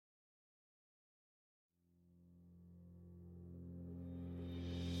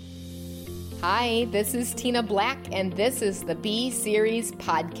Hi, this is Tina Black, and this is the B Series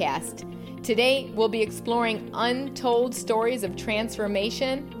podcast. Today, we'll be exploring untold stories of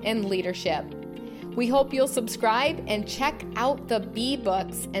transformation and leadership. We hope you'll subscribe and check out the B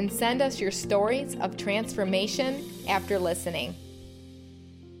books and send us your stories of transformation after listening.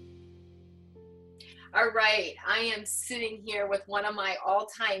 All right, I am sitting here with one of my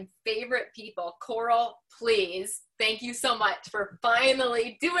all-time favorite people, Coral Pleas. Thank you so much for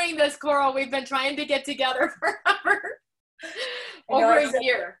finally doing this, Coral. We've been trying to get together forever, over a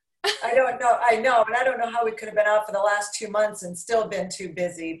year. I know, and I don't know how we could have been out for the last 2 months and still been too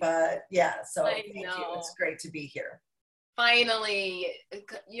busy, but yeah, so thank you. It's great to be here. Finally,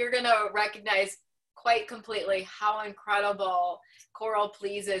 you're going to recognize quite completely how incredible Coral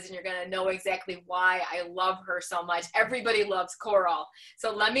Pleas is, and you're going to know exactly why I love her so much. Everybody loves Coral.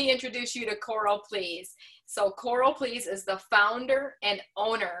 So let me introduce you to Coral Pleas. So Coral Pleas is the founder and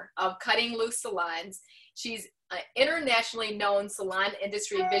owner of Cutting Loose Salons. She's an internationally known salon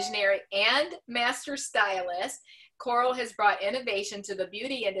industry visionary and master stylist. Coral has brought innovation to the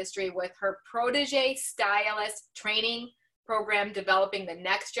beauty industry with her protege stylist training program, developing the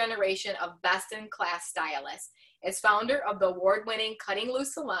next generation of best-in-class stylists. As founder of the award-winning Cutting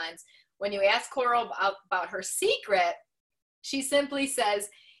Loose Salons, when you ask Coral about her secret, she simply says,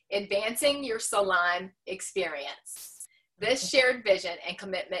 advancing your salon experience. This shared vision and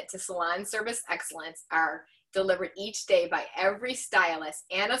commitment to salon service excellence are delivered each day by every stylist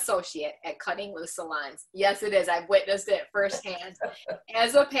and associate at Cutting Loose Salons. Yes, it is. I've witnessed it firsthand.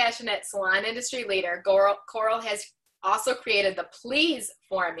 As a passionate salon industry leader, Coral has also created the Pleas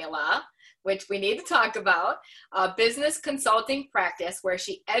formula, which we need to talk about, a business consulting practice where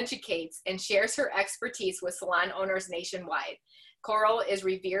she educates and shares her expertise with salon owners nationwide. Coral is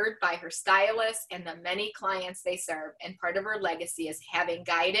revered by her stylists and the many clients they serve, and part of her legacy is having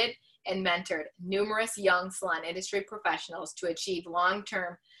guided and mentored numerous young salon industry professionals to achieve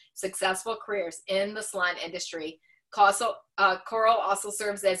long-term successful careers in the salon industry. Coral also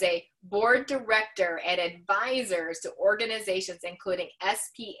serves as a board director and advisors to organizations including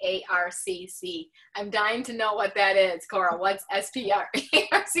SPARCC. I'm dying to know what that is, Coral. What's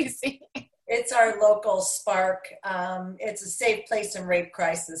SPARCC? It's our local Spark. It's a safe place and rape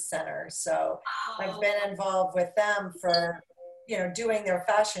crisis center. So I've been involved with them for, doing their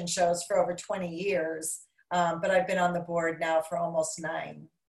fashion shows for over 20 years. But I've been on the board now for almost 9.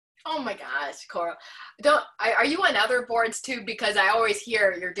 Oh my gosh, Coral. Are you on other boards too? Because I always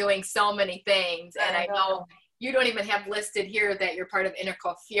hear you're doing so many things, and I know you don't even have listed here that you're part of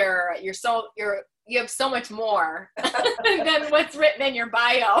Intercoiffure. You have so much more than what's written in your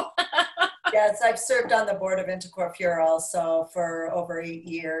bio. Yes, I've served on the board of Intercoiffure also for over 8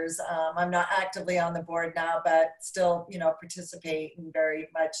 years. I'm not actively on the board now, but still, participate and very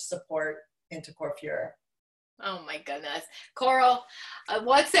much support Intercoiffure. Oh my goodness. Coral,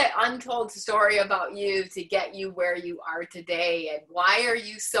 what's that untold story about you to get you where you are today? And why are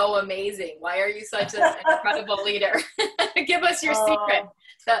you so amazing? Why are you such an incredible leader? Give us your secret.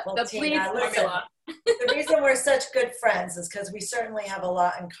 The Pleas formula. The reason we're such good friends is because we certainly have a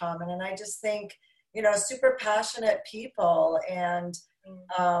lot in common. And I just think, super passionate people. And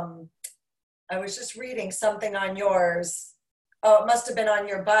I was just reading something on yours. Oh, it must have been on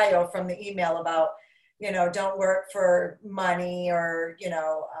your bio from the email about, don't work for money or,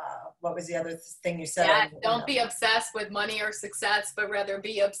 what was the other thing you said? Yeah, don't be obsessed with money or success, but rather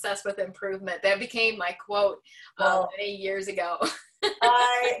be obsessed with improvement. That became my quote many years ago.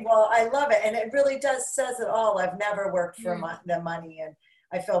 I love it. And it really says it all. I've never worked for the money. And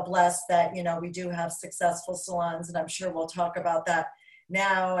I feel blessed that, we do have successful salons. And I'm sure we'll talk about that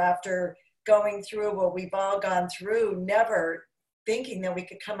now after going through what we've all gone through, never thinking that we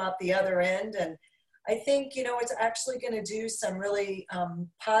could come out the other end. And I think, it's actually going to do some really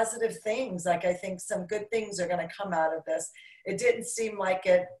positive things. Like, I think some good things are going to come out of this. It didn't seem like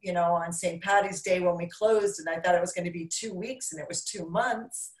it, on St. Patty's Day when we closed, and I thought it was going to be 2 weeks, and it was 2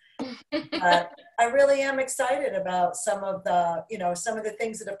 months. But I really am excited about some of the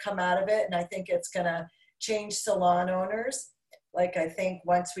things that have come out of it, and I think it's going to change salon owners. Like, I think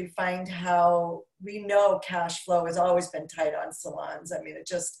once we find how we know cash flow has always been tight on salons. I mean, it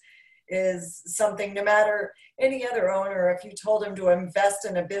just is something, no matter any other owner, if you told him to invest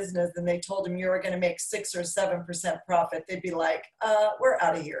in a business and they told him you were going to make 6 or 7% profit, they'd be like, we're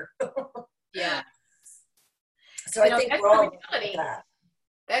out of here. Yeah. So I think we're all like that.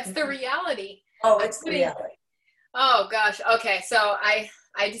 That's the reality. Oh, it's the reality. Oh gosh. Okay. So I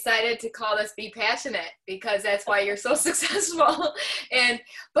decided to call this Be Passionate because that's why you're so successful.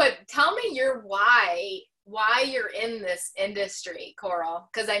 But tell me your why why you're in this industry, Coral,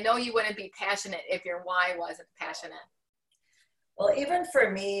 because I know you wouldn't be passionate if your why wasn't passionate. Well, even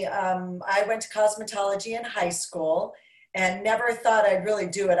for me, I went to cosmetology in high school and never thought I'd really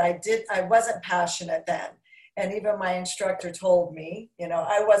do it. I wasn't passionate then. And even my instructor told me,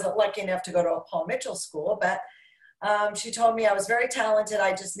 I wasn't lucky enough to go to a Paul Mitchell school, but she told me I was very talented.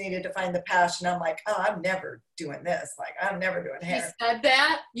 I just needed to find the passion. I'm like, oh, I'm never doing this. Like, I'm never doing hair. She said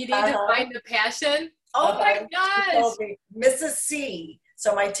that? You need to find the passion? Oh my gosh. She told me, Mrs. C.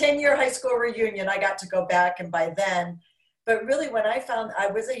 So my 10-year high school reunion, I got to go back, and by then, but really when I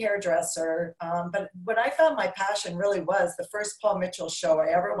was a hairdresser, but when I found my passion really was the first Paul Mitchell show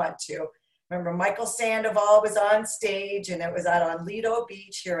I ever went to. Remember, Michael Sandoval was on stage, and it was out on Lido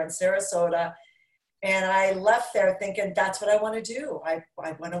Beach here in Sarasota. And I left there thinking, that's what I want to do. I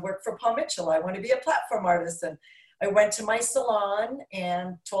want to work for Paul Mitchell. I want to be a platform artist. And I went to my salon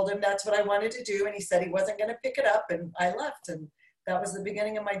and told him that's what I wanted to do. And he said he wasn't going to pick it up. And I left. And that was the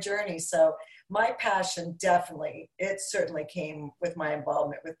beginning of my journey. So my passion it certainly came with my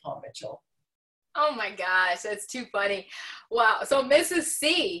involvement with Paul Mitchell. Oh my gosh, that's too funny. Wow. So Mrs.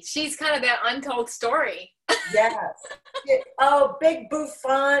 C, she's kind of that untold story. Yes. Big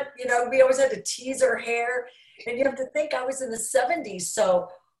bouffant. We always had to tease her hair. And you have to think I was in the 70s. So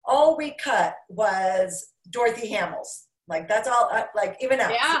all we cut was Dorothy Hamill's. Like, that's all, even now.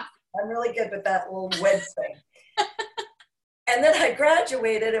 Yeah. I'm really good with that little wedge thing. And then I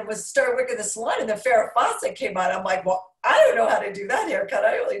graduated and started working in the salon, and the Farrah Fawcett came out. I'm like, well, I don't know how to do that haircut.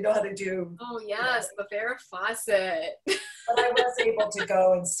 I only know how to do. Oh, yes, the Farrah Fawcett. But I was able to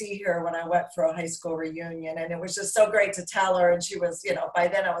go and see her when I went for a high school reunion. And it was just so great to tell her. And she was, by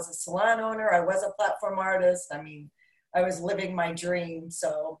then I was a salon owner. I was a platform artist. I mean, I was living my dream.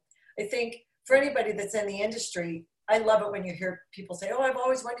 So I think for anybody that's in the industry, I love it when you hear people say, oh, I've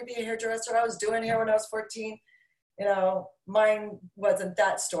always wanted to be a hairdresser. I was doing hair when I was 14. Mine wasn't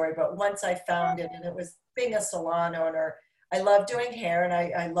that story, but once I found it, and it was being a salon owner. I love doing hair, and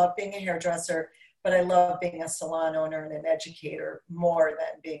I love being a hairdresser, but I love being a salon owner and an educator more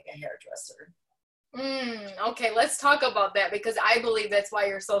than being a hairdresser. Okay, let's talk about that, because I believe that's why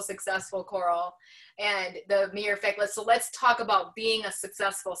you're so successful, Coral, and the mere fact. Let's talk about being a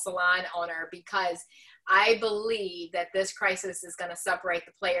successful salon owner, because I believe that this crisis is going to separate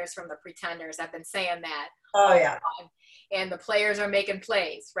the players from the pretenders. I've been saying that. Oh yeah. And the players are making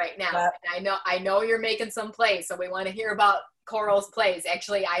plays right now. And I know you're making some plays, so we want to hear about Coral's plays.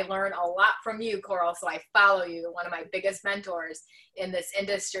 Actually, I learn a lot from you, Coral, so I follow you, one of my biggest mentors in this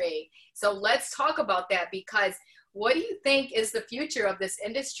industry. So let's talk about that, because what do you think is the future of this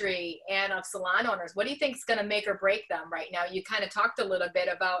industry and of salon owners? What do you think is going to make or break them right now? You kind of talked a little bit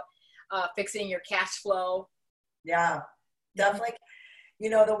about fixing your cash flow. Yeah, definitely.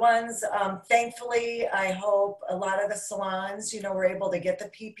 The ones, thankfully, I hope a lot of the salons, were able to get the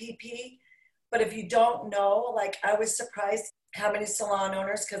PPP. But if you don't know, I was surprised how many salon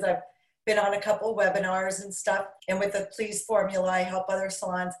owners, because I've been on a couple of webinars and stuff, and with the Pleas formula, I help other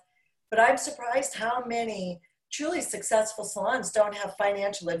salons. But I'm surprised how many truly successful salons don't have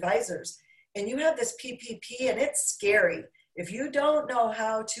financial advisors. And you have this PPP, and it's scary. If you don't know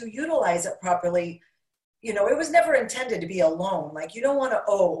how to utilize it properly, it was never intended to be a loan. You don't want to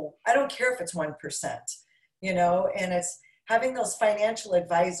owe. I don't care if it's 1%, and it's having those financial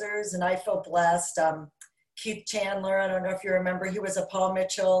advisors. And I feel blessed. Keith Chandler, I don't know if you remember, he was a Paul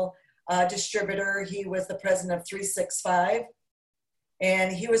Mitchell distributor. He was the president of 365.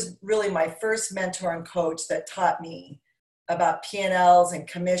 And he was really my first mentor and coach that taught me about P&Ls and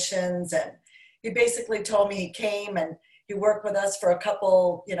commissions. And he basically told me, he came and he worked with us for a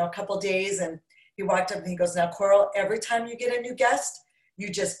couple days, and he walked up and he goes, now, Coral, every time you get a new guest, you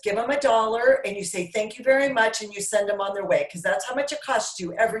just give them $1 and you say, thank you very much. And you send them on their way. Cause that's how much it costs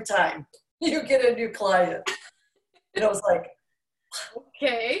you every time you get a new client. And I was like,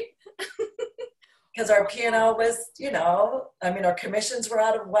 okay. Cause our P&L was, our commissions were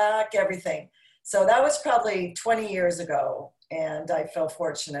out of whack, everything. So that was probably 20 years ago. And I feel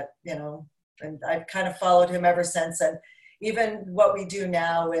fortunate, and I've kind of followed him ever since. And even what we do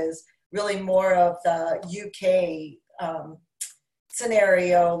now is really more of the UK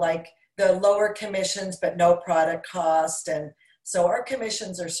scenario, like the lower commissions, but no product cost. And so our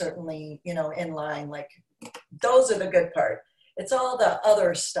commissions are certainly, in line. Those are the good part. It's all the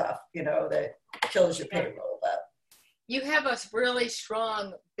other stuff, that kills your payroll. But you have a really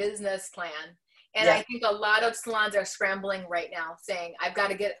strong business plan. And yeah. I think a lot of salons are scrambling right now saying,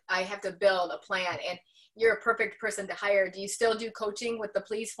 I have to build a plan. And you're a perfect person to hire. Do you still do coaching with the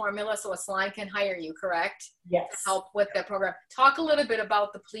Pleas formula so a salon can hire you, correct? Yes. To help with the program. Talk a little bit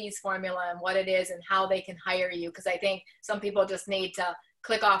about the Pleas formula and what it is and how they can hire you, because I think some people just need to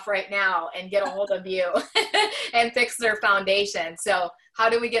click off right now and get a hold of you and fix their foundation. So how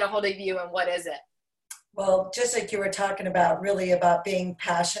do we get a hold of you and what is it? Well, just like you were talking about, really about being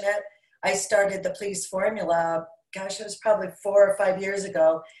passionate, I started the Pleas formula, gosh, it was probably 4 or 5 years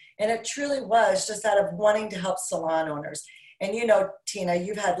ago. And it truly was just out of wanting to help salon owners. And you know, Tina,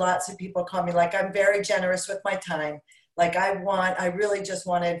 you've had lots of people call me, like, I'm very generous with my time. Like I really just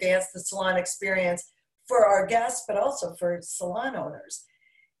want to advance the salon experience for our guests, but also for salon owners.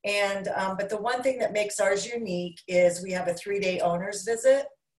 And, but the one thing that makes ours unique is we have a 3-day owner's visit.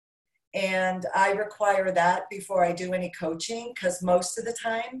 And I require that before I do any coaching, because most of the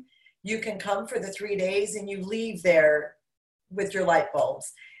time you can come for the 3 days and you leave there with your light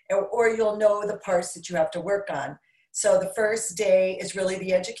bulbs, or you'll know the parts that you have to work on. So the first day is really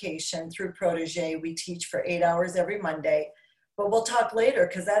the education through Protege. We teach for 8 hours every Monday, but we'll talk later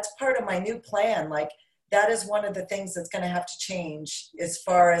because that's part of my new plan. Like that is one of the things that's going to have to change as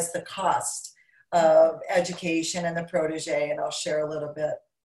far as the cost of education and the Protege, and I'll share a little bit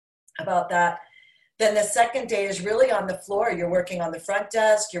about that. Then the second day is really on the floor. You're working on the front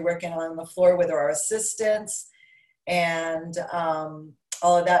desk, you're working on the floor with our assistants and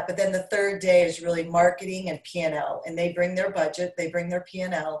all of that. But then the third day is really marketing and P&L, and they bring their budget, they bring their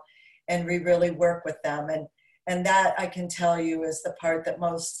P&L, and we really work with them. And that I can tell you is the part that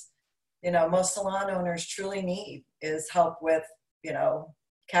most salon owners truly need, is help with,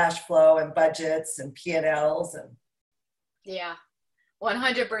 cash flow and budgets and P&Ls. And yeah,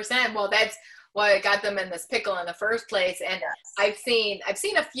 100%. Well, that's what got them in this pickle in the first place. And yes. I've seen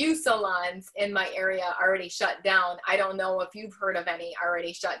a few salons in my area already shut down. I don't know if you've heard of any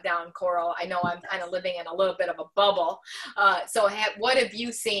already shut down, Coral. I know I'm kind of living in a little bit of a bubble. So what have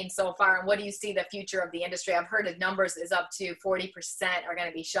you seen so far, and what do you see the future of the industry? I've heard the numbers is up to 40% are going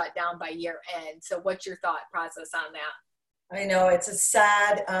to be shut down by year end. So what's your thought process on that? I know it's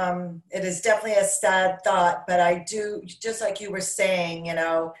it is definitely a sad thought, but I do, just like you were saying,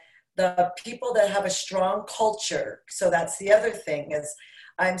 the people that have a strong culture. So that's the other thing is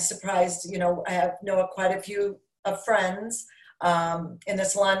I'm surprised, I know quite a few of friends in the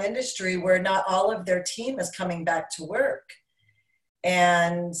salon industry where not all of their team is coming back to work.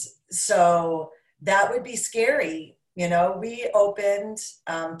 And so that would be scary. We opened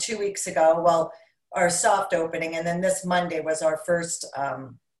 2 weeks ago. Well, our soft opening, and then this Monday was our first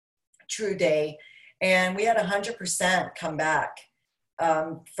true day, and we had 100% come back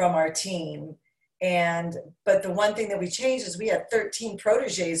from our team. But the one thing that we changed is we had 13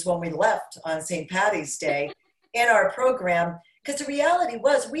 proteges when we left on St. Patty's Day in our program, because the reality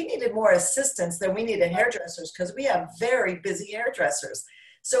was we needed more assistants than we needed hairdressers, because we have very busy hairdressers.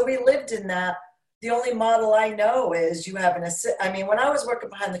 So we lived in that. The only model I know is you have an assistant. I mean, when I was working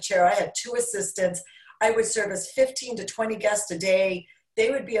behind the chair, I had 2 assistants. I would service 15 to 20 guests a day.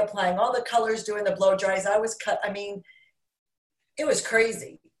 They would be applying all the colors, doing the blow dries. It was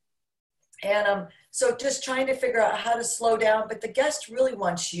crazy. And so just trying to figure out how to slow down, but the guest really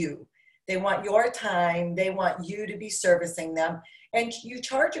wants you. They want your time. They want you to be servicing them, and you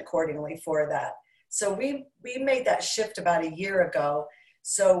charge accordingly for that. So we made that shift about a year ago.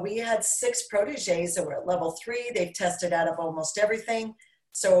 So we had 6 proteges that were at level 3. They've tested out of almost everything.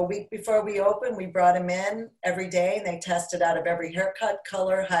 So a week before we opened, we brought them in every day, and they tested out of every haircut,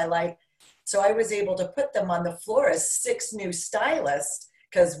 color, highlight. So I was able to put them on the floor as 6 new stylists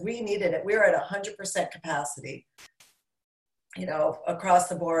because we needed it. We were at 100% capacity, across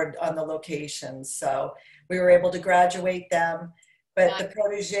the board on the locations. So we were able to graduate them. But the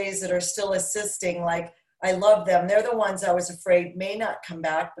proteges that are still assisting, like, I love them. They're the ones I was afraid may not come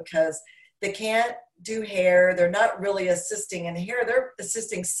back because they can't do hair. They're not really assisting in hair. They're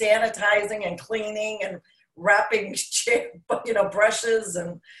assisting sanitizing and cleaning and wrapping, brushes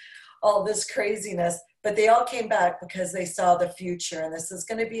and all this craziness. But they all came back because they saw the future. And this is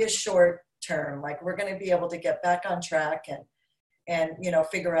going to be a short term. Like, we're going to be able to get back on track and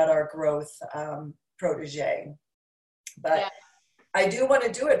figure out our growth protege. But yeah. I do want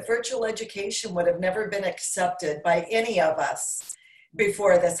to do it. Virtual education would have never been accepted by any of us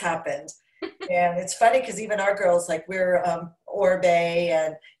before this happened. And it's funny because even our girls, like, we're Orbe,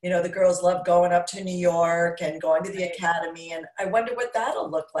 and, the girls love going up to New York and going to the academy. And I wonder what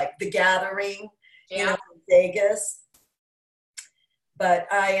that'll look like. The gathering, in Vegas. But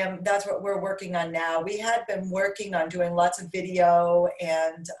that's what we're working on now. We had been working on doing lots of video,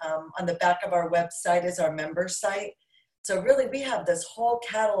 and on the back of our website is our member site. So really, we have this whole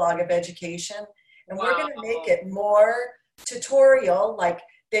catalog of education, And we're Wow. going to make it more tutorial, like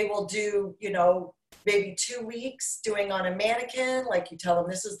they will do, you know, maybe 2 weeks doing on a mannequin, like you tell them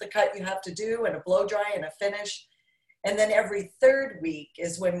this is the cut you have to do, and a blow dry and a finish. And then every third week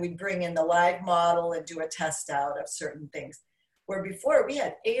is when we bring in the live model and do a test out of certain things. Where before we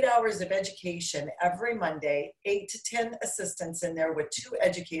had 8 hours of education every Monday, 8 to 10 assistants in there with 2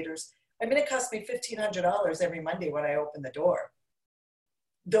 educators. I mean, it cost me $1,500 every Monday when I open the door.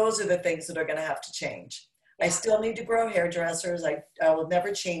 Those are the things that are going to have to change. I still need to grow hairdressers. I will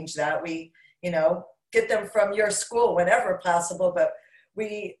never change that. We, you know, get them from your school whenever possible, but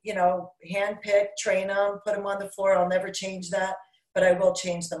we, you know, handpick, train them, put them on the floor. I'll never change that, but I will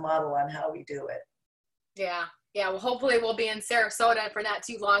change the model on how we do it. Yeah. Yeah. Well, hopefully we'll be in Sarasota for not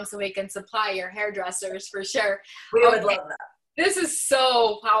too long so we can supply your hairdressers for sure. We would love that. This is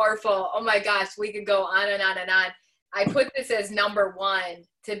so powerful. Oh my gosh. We could go on and on and on. I put this as number one.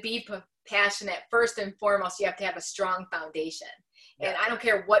 To be passionate, first and foremost, you have to have a strong foundation. And I don't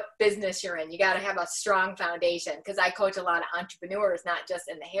care what business you're in, you got to have a strong foundation, because I coach a lot of entrepreneurs, not just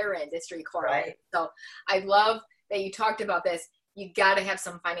in the hair industry, Coral. Right. So I love that you talked about this. You got to have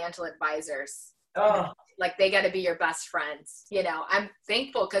some financial advisors. Oh. Like they got to be your best friends. You know, I'm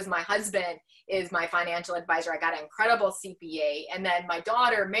thankful because my husband is my financial advisor. I got an incredible CPA, and then my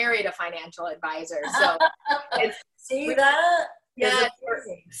daughter married a financial advisor. So it's see that? Yeah,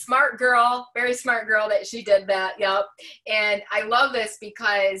 smart girl, very smart girl that she did that. Yep. And I love this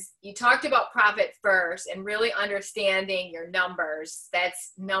because you talked about profit first and really understanding your numbers.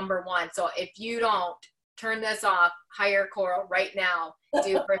 That's number one. So if you don't turn this off, hire Coral right now.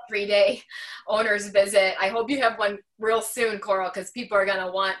 Do for a 3-day owner's visit. I hope you have one real soon, Coral, because people are going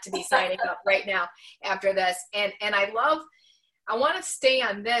to want to be signing up right now after this. And I want to stay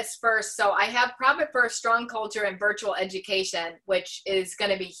on this first. So I have Profit First, Strong Culture, and Virtual Education, which is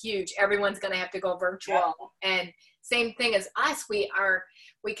going to be huge. Everyone's going to have to go virtual. Yeah. And same thing as us.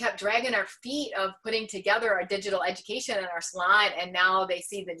 We kept dragging our feet of putting together our digital education in our salon, and now they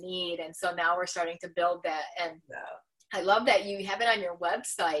see the need. And so now we're starting to build that. And I love that you have it on your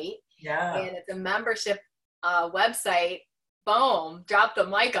website. Yeah. And it's a membership website. Boom. Drop the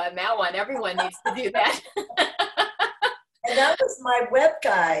mic on that one. Everyone needs to do that. And that was my web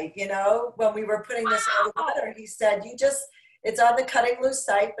guy, you know, when we were putting this all together. He said, it's on the Cutting Loose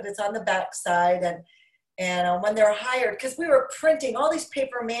site, but it's on the back side. And when they're hired, because we were printing all these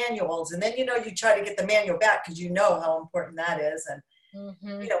paper manuals, and then, you know, you try to get the manual back because you know how important that is. And,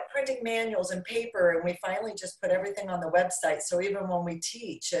 you know, printing manuals and paper, and we finally just put everything on the website. So even when we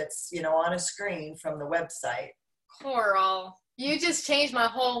teach, it's, you know, on a screen from the website. Coral, you just changed my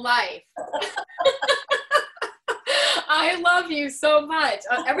whole life. I love you so much.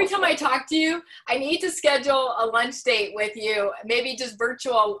 Every time I talk to you, I need to schedule a lunch date with you, maybe just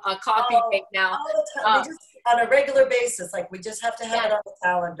virtual coffee date now. All the time. Just, on a regular basis, like we just have to have it on the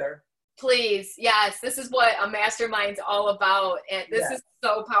calendar. Please. Yes, this is what a mastermind's all about. And this is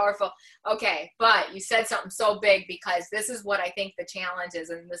so powerful. Okay, but you said something so big, because this is what I think the challenge is,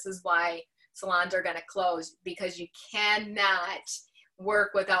 and this is why salons are going to close, because you cannot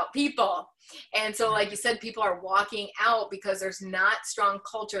work without people. And so, like you said, people are walking out because there's not strong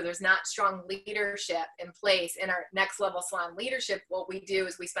culture, there's not strong leadership in place. In our next level salon leadership, what we do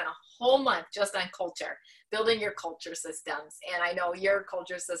is we spend a whole month just on culture, building your culture systems. And I know your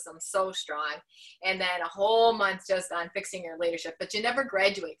culture system's so strong. And then a whole month just on fixing your leadership. But you never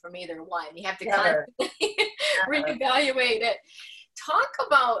graduate from either one. You have to constantly reevaluate it. Talk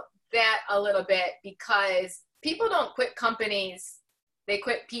about that a little bit, because people don't quit companies, they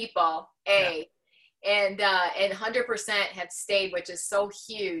quit people, and 100% have stayed, which is so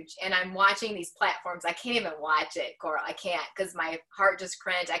huge. And I'm watching these platforms. I can't even watch it, Coral. I can't, because my heart just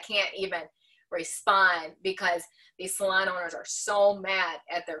cringed. I can't even respond because these salon owners are so mad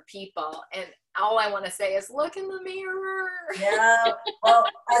at their people. And all I want to say is, look in the mirror. Yeah. Well,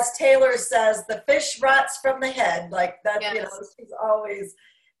 as Taylor says, the fish rots from the head. Like that, you know, she's always,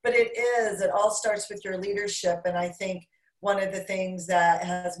 but it all starts with your leadership. And I think one of the things that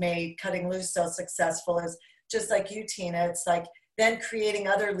has made Cutting Loose so successful is, just like you, Tina, it's like then creating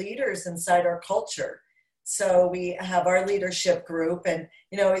other leaders inside our culture. So we have our leadership group, and,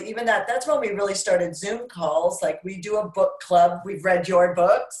 you know, even that's when we really started Zoom calls. Like we do a book club. We've read your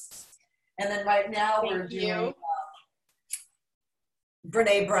books. And then right now we're doing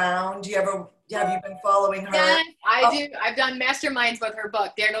Brene Brown. Have you been following her? Yes, I do. I've done masterminds with her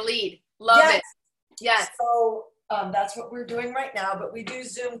book, Dare to Lead. Love it. Yes. So that's what we're doing right now, but we do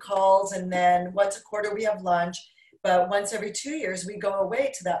Zoom calls, and then once a quarter we have lunch, but once every 2 years we go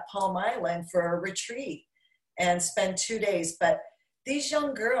away to that Palm Island for a retreat and spend 2 days. But these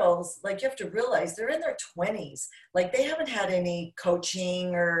young girls, like you have to realize they're in their 20s. Like they haven't had any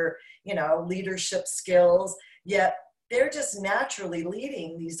coaching or, leadership skills, yet they're just naturally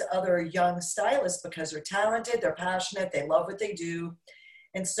leading these other young stylists because they're talented, they're passionate, they love what they do.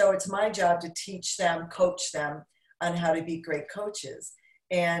 And so it's my job to teach them, coach them on how to be great coaches.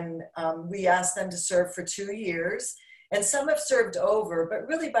 And we asked them to serve for 2 years. And some have served over, but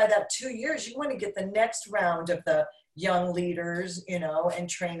really by that 2 years, you want to get the next round of the young leaders, and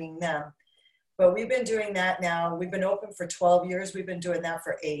training them. But we've been doing that now. We've been open for 12 years. We've been doing that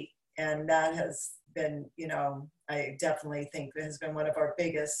for 8. And that has been, I definitely think it has been one of our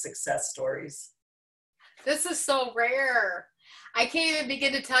biggest success stories. This is so rare. I can't even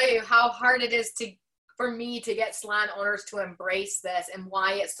begin to tell you how hard it is for me to get salon owners to embrace this and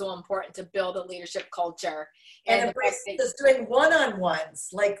why it's so important to build a leadership culture. And embrace this doing one-on-ones.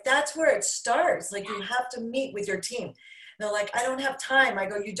 Like that's where it starts. Like you have to meet with your team. They're like, I don't have time. I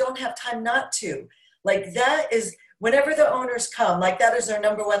go, you don't have time not to. Like that is, whenever the owners come, like that is their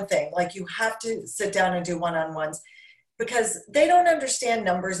number one thing. Like you have to sit down and do one-on-ones because they don't understand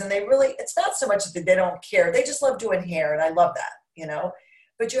numbers and it's not so much that they don't care. They just love doing hair and I love that,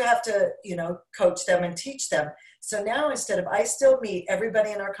 but you have to, coach them and teach them. So now I still meet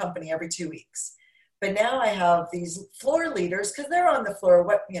everybody in our company every 2 weeks. But now I have these floor leaders because they're on the floor.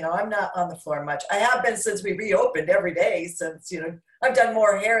 I'm not on the floor much. I have been since we reopened every day since, I've done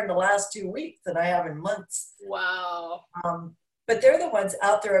more hair in the last 2 weeks than I have in months. Wow. But they're the ones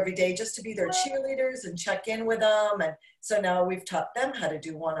out there every day just to be their cheerleaders and check in with them. And so now we've taught them how to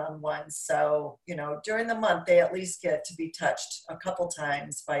do one-on-ones. So, during the month, they at least get to be touched a couple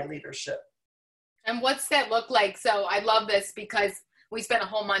times by leadership. And what's that look like? So I love this because we spent a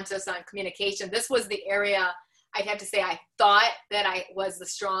whole month just on communication. This was the area I'd have to say I thought that I was the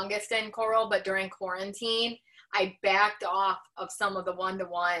strongest in Coral, but during quarantine, I backed off of some of the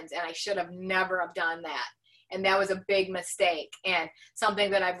one-to-ones and I should have never have done that. And that was a big mistake. And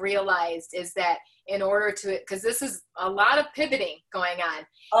something that I've realized is that in order to, because this is a lot of pivoting going on.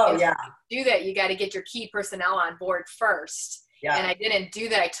 Oh, yeah. To do that, you got to get your key personnel on board first. Yeah. And I didn't do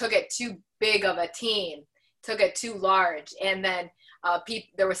that. I took it too big of a team, took it too large. And then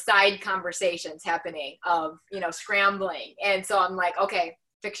there were side conversations happening of, scrambling. And so I'm like, okay,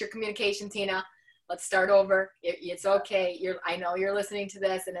 fix your communication, Tina. Let's start over. It's okay. I know you're listening to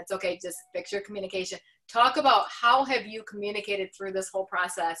this and it's okay. Just fix your communication. Talk about how have you communicated through this whole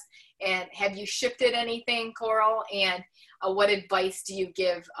process and have you shifted anything, Coral? And what advice do you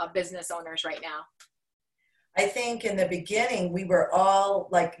give business owners right now? I think in the beginning, we were all,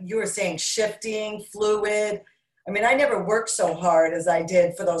 like you were saying, shifting, fluid. I mean, I never worked so hard as I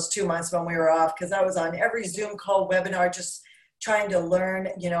did for those 2 months when we were off because I was on every Zoom call, webinar, just trying to learn,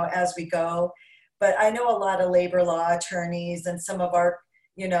 as we go. But I know a lot of labor law attorneys and some of our,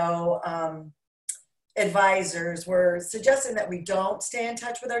 advisors were suggesting that we don't stay in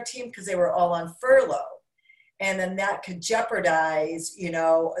touch with our team because they were all on furlough. And then that could jeopardize,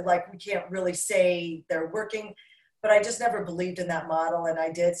 like we can't really say they're working, but I just never believed in that model. And I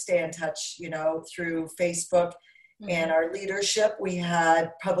did stay in touch, through Facebook and our leadership. We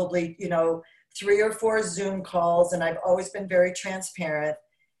had probably, 3 or 4 Zoom calls and I've always been very transparent.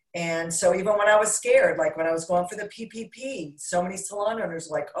 And so even when I was scared, like when I was going for the PPP, so many salon owners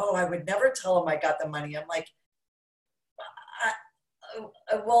were like, oh, I would never tell them I got the money. I'm like,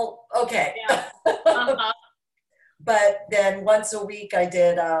 well, okay. Yeah. Uh-huh. But then once a week I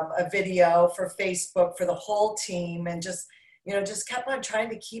did a video for Facebook for the whole team and just kept on trying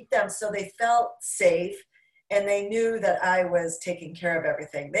to keep them so they felt safe and they knew that I was taking care of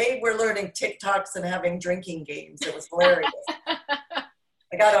everything. They were learning TikToks and having drinking games. It was hilarious.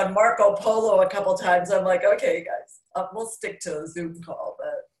 I got on Marco Polo a couple times. I'm like, okay, guys, we'll stick to a Zoom call.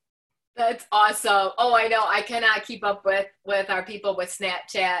 But that's awesome. Oh, I know. I cannot keep up with our people with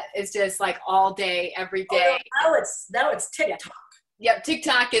Snapchat. It's just like all day, every day. Oh, now it's TikTok. Yep,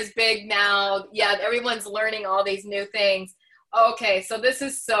 TikTok is big now. Yeah, everyone's learning all these new things. Okay, so this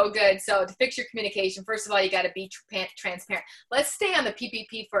is so good. So to fix your communication, first of all, you got to be transparent. Let's stay on the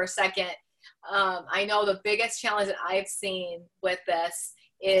PPP for a second. I know the biggest challenge that I've seen with this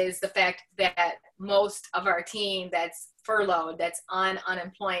is the fact that most of our team that's furloughed, that's on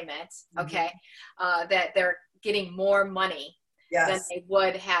unemployment, okay, that they're getting more money than they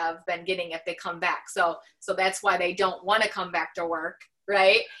would have been getting if they come back. So that's why they don't want to come back to work,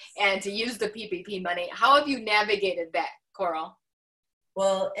 right? And to use the PPP money. How have you navigated that, Coral?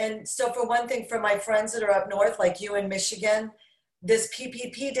 Well, and so for one thing, for my friends that are up north, like you in Michigan, this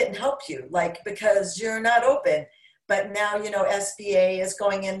PPP didn't help you, like, because you're not open. But now, SBA is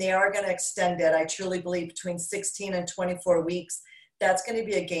going in. They are going to extend it, I truly believe, between 16 and 24 weeks. that's going to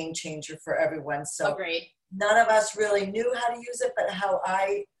be a game changer for everyone. So Agreed. none of us really knew how to use it, but how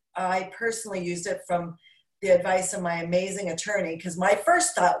I personally used it from the advice of my amazing attorney, because my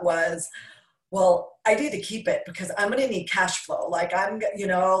first thought was, well, I need to keep it because I'm going to need cash flow. Like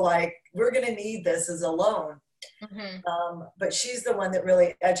we're going to need this as a loan. But she's the one that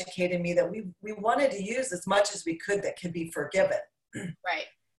really educated me that we wanted to use as much as we could that could be forgiven. Right.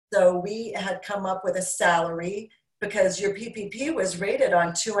 So we had come up with a salary because your PPP was rated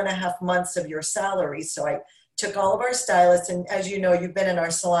on 2.5 months of your salary. So I took all of our stylists, and as you know, you've been in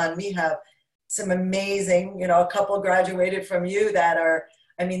our salon, we have some amazing, a couple graduated from you that are,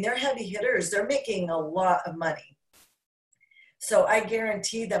 they're heavy hitters. They're making a lot of money. So I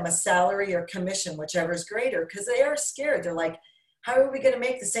guarantee them a salary or commission, whichever is greater, because they are scared. They're like, how are we going to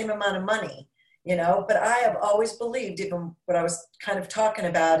make the same amount of money? But I have always believed, even what I was kind of talking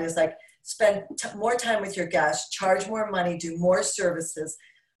about is like, spend more time with your guests, charge more money, do more services.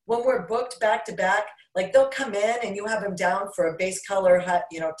 When we're booked back to back, like they'll come in and you have them down for a base color,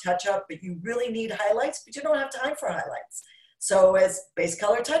 touch up, but you really need highlights, but you don't have time for highlights. So it's base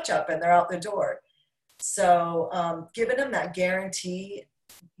color touch up and they're out the door. So giving them that guarantee,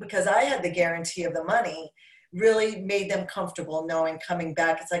 because I had the guarantee of the money, really made them comfortable knowing coming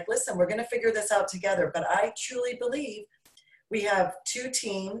back. It's like, listen, we're going to figure this out together. But I truly believe we have 2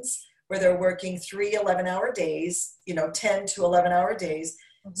 teams where they're working 3 11-hour days, 10 to 11-hour days.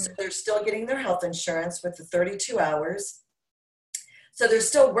 So they're still getting their health insurance with the 32 hours. So they're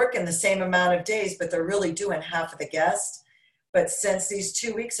still working the same amount of days, but they're really doing half of the guest. But since these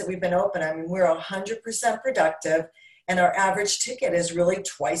 2 weeks that we've been open, we're 100% productive, and our average ticket is really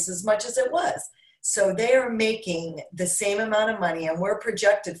twice as much as it was. So they are making the same amount of money, and we're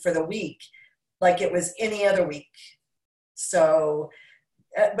projected for the week like it was any other week. So,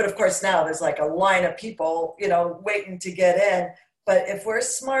 but of course now there's like a line of people, waiting to get in. But if we're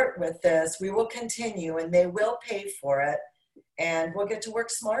smart with this, we will continue, and they will pay for it, and we'll get to work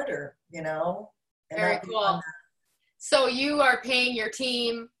smarter, And Very cool. So you are paying your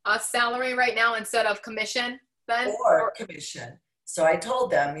team a salary right now instead of commission then? Or commission. So I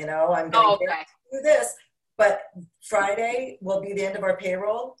told them, I'm going to do this, but Friday will be the end of our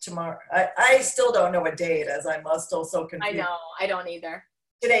payroll. Tomorrow, I still don't know what day it is. I'm still so confused. I know. I don't either.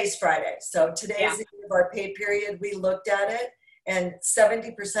 Today's Friday. So today's the end of our pay period. We looked at it, and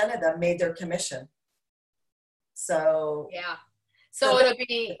 70% of them made their commission. So yeah. So it'll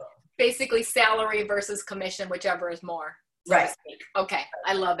be basically salary versus commission, whichever is more. Right. Okay.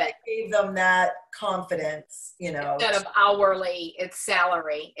 I love it. I gave them that confidence, Instead of hourly, it's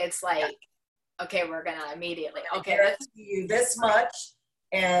salary. It's like, okay, we're going to immediately. Okay. Let's give you this much.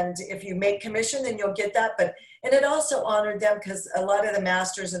 And if you make commission, then you'll get that. And it also honored them because a lot of the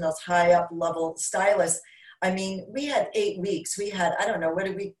masters and those high up level stylists, we had 8 weeks. We had, I don't know, what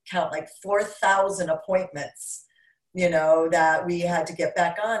did we count? Like 4,000 appointments, that we had to get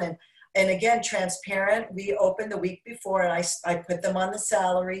back on. And again, transparent, we opened the week before, and I put them on the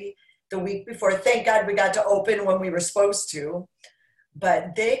salary the week before. Thank God we got to open when we were supposed to.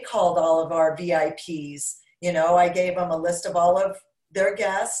 But they called all of our VIPs. I gave them a list of all of their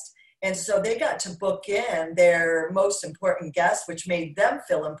guests. And so they got to book in their most important guests, which made them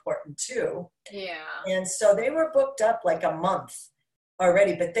feel important too. Yeah. And so they were booked up like a month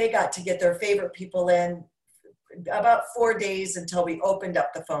already, but they got to get their favorite people in about 4 days until we opened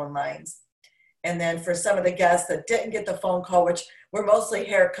up the phone lines. And then for some of the guests that didn't get the phone call, which were mostly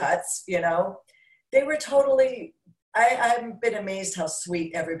haircuts, they were totally, I've been amazed how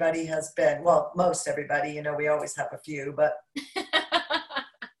sweet everybody has been. Well, most everybody, we always have a few, but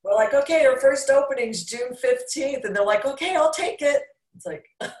we're like, okay, our first opening's June 15th. And they're like, okay, I'll take it. It's like,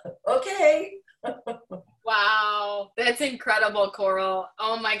 okay. Wow. That's incredible, Coral.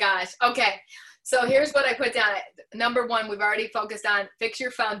 Oh my gosh. Okay. So here's what I put down. Number 1, we've already focused on fix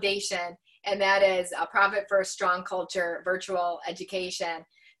your foundation, and that is a profit for a strong culture, virtual education.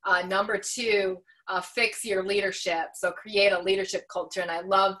 Number 2, fix your leadership. So create a leadership culture. And I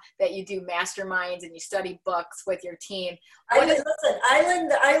love that you do masterminds and you study books with your team. I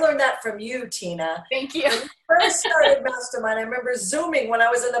learned that from you, Tina. Thank you. When you first started Mastermind, I remember Zooming when I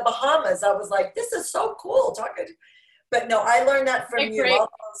was in the Bahamas. I was like, this is so cool talking. But no, I learned that from you.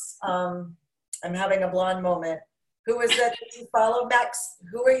 I'm having a blonde moment. Who is that you follow? Max,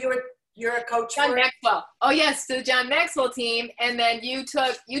 who are you? You're a coach John for? Maxwell. Oh yes, the John Maxwell team. And then you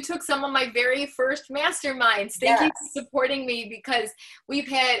took some of my very first masterminds. Thank you for supporting me, because we've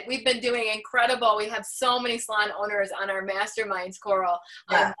been doing incredible. We have so many salon owners on our masterminds, Coral,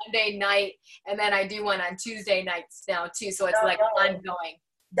 on Monday night, and then I do one on Tuesday nights now too. So it's ongoing.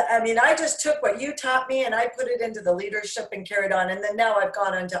 I mean, I just took what you taught me and I put it into the leadership and carried on. And then now I've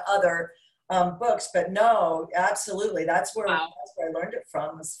gone on to other books, but no, absolutely. Wow. That's where I learned it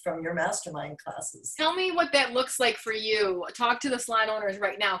from, was from your mastermind classes. Tell me what that looks like for you. Talk to the salon owners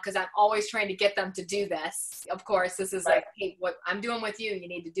right now, because I'm always trying to get them to do this. Of course, this is like, hey, what I'm doing with you, you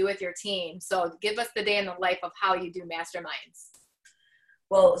need to do with your team. So give us the day in the life of how you do masterminds.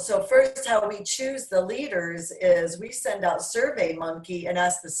 Well, so first, how we choose the leaders is we send out Survey Monkey and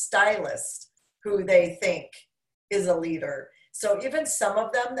ask the stylist who they think is a leader. So even some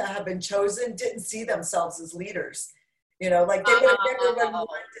of them that have been chosen didn't see themselves as leaders. You know, like they would have never been one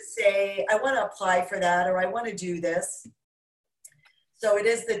to say, I want to apply for that, or I want to do this. So it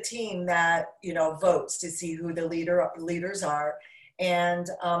is the team that, you know, votes to see who the leaders are. And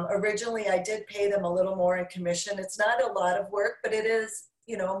originally I did pay them a little more in commission. It's not a lot of work, but it is,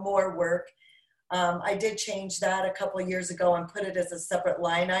 you know, more work. I did change that a couple of years ago and put it as a separate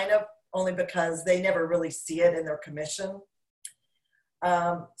line item, only because they never really see it in their commission.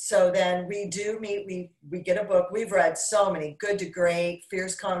 So then we do meet, we get a book. We've read so many, Good to Great,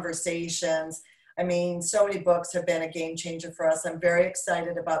 Fierce Conversations. I mean, so many books have been a game changer for us. I'm very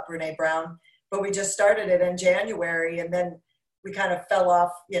excited about Brene Brown, but we just started it in January and then we kind of fell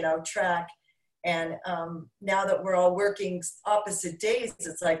off, you know, track. And now that we're all working opposite days,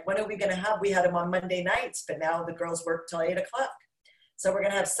 it's like, when are we going to have, we had them on Monday nights, but now the girls work till 8 o'clock. So we're going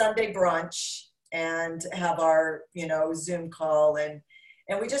to have Sunday brunch and have our, you know, Zoom call. And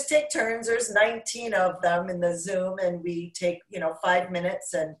we just take turns. There's 19 of them in the Zoom, and we take, you know, 5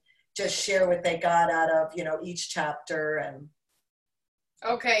 minutes and just share what they got out of, you know, each chapter. And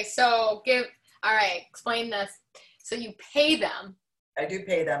Okay, so all right, explain this. So you pay them. I do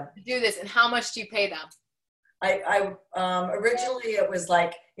pay them To do this, and how much do you pay them? I originally it was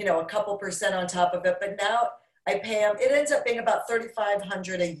like, you know, a couple percent on top of it, but now I pay them. It ends up being about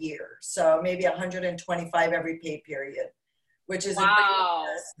 $3,500 a year, so maybe $125 every pay period, which is a big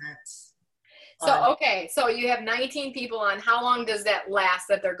investment. So okay, so you have 19 people on. How long does that last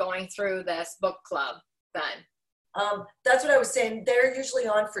that they're going through this book club then? That's what I was saying. They're usually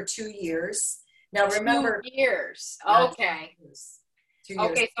on for 2 years. Now remember, 2 years. Okay. 2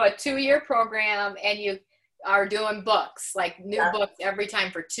 years. Okay, so a 2-year program, and you are doing books, like new books every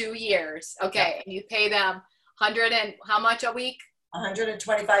time for 2 years. Okay, and you pay them 100 and how much a week?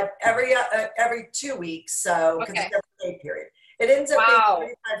 125 every 2 weeks. So because it's every pay period, it ends up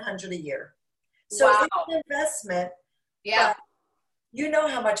being $3,500 a year. So it's an investment. Yeah. You know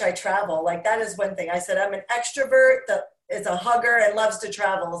how much I travel. Like, that is one thing. I said I'm an extrovert that is a hugger and loves to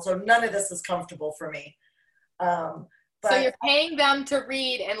travel. So none of this is comfortable for me. So you're paying them to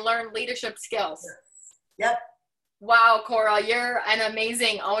read and learn leadership skills. Yep. Wow, Coral, you're an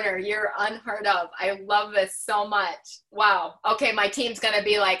amazing owner. You're unheard of. I love this so much. Wow. Okay, my team's going to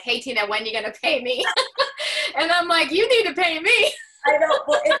be like, hey, Tina, when are you going to pay me? And I'm like, you need to pay me. I know.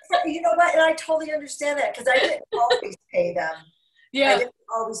 Well, you know what? And I totally understand that, because I didn't always pay them. Yeah. I didn't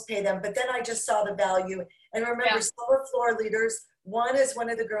always pay them, but then I just saw the value. And remember, some are floor leaders. One is one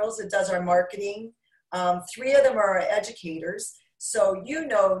of the girls that does our marketing. 3 of them are our educators. So, you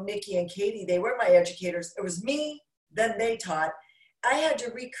know, Nikki and Katie, they were my educators. It was me, then they taught. I had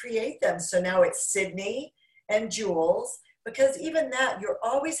to recreate them. So now it's Sydney and Jules, because even that, you're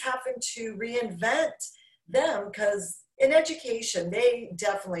always having to reinvent them, because in education, they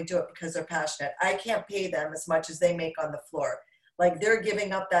definitely do it because they're passionate. I can't pay them as much as they make on the floor. Like, they're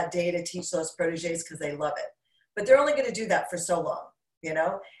giving up that day to teach those proteges because they love it. But they're only going to do that for so long, you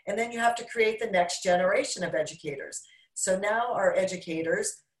know? And then you have to create the next generation of educators. So now our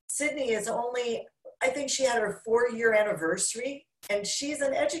educators, Sydney is only, I think she had her 4-year anniversary, and she's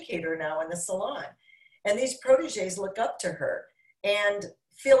an educator now in the salon. And these proteges look up to her and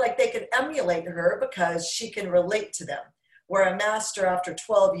feel like they can emulate her because she can relate to them. Where a master after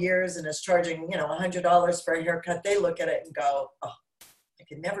 12 years and is charging, you know, $100 for a haircut, they look at it and go, oh, I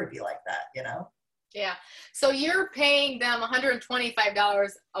could never be like that, you know? Yeah. So you're paying them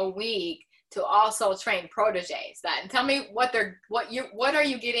 $125 a week to also train proteges then. Tell me what are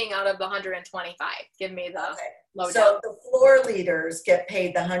you getting out of the 125? Give me the lowdown. So the floor leaders get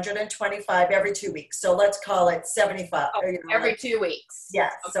paid the 125 every 2 weeks. So let's call it 75. Every 2 weeks.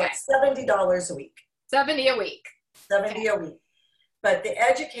 Yes. So it's $70 a week. 70 a week. 70 a week. But the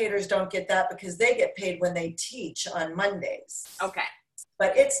educators don't get that because they get paid when they teach on Mondays. Okay.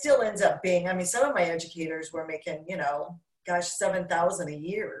 But it still ends up being, I mean, some of my educators were making, you know, gosh, $7,000 a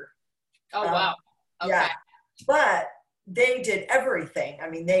year. Oh, wow. Okay. Yeah. But they did everything. I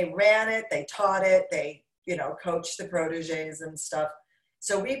mean, they ran it, they taught it, they, you know, coached the proteges and stuff.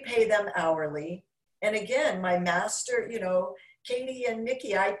 So we pay them hourly. And again, my master, you know, Katie and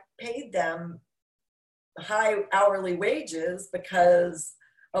Nikki, I paid them high hourly wages because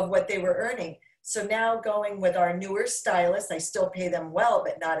of what they were earning. So now going with our newer stylists, I still pay them well,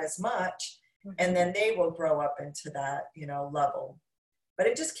 but not as much. Mm-hmm. And then they will grow up into that, level. But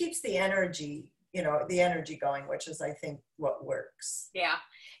it just keeps the energy, the energy going, which is, I think, what works. Yeah.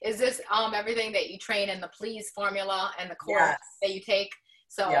 Is this everything that you train in the Pleas formula and the course that you take?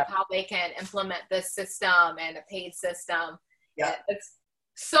 So how they can implement this system and a paid system. Yeah. It's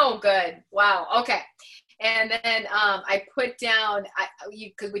so good. Wow. Okay. And then I put down,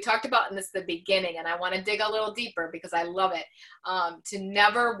 because we talked about in this at the beginning, and I want to dig a little deeper because I love it, to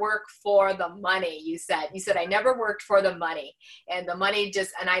never work for the money, you said. You said, I never worked for the money. And the money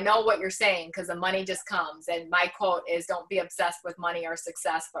just, and I know what you're saying because the money just comes. And my quote is, don't be obsessed with money or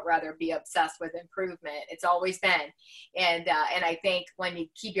success, but rather be obsessed with improvement. It's always been. And I think when you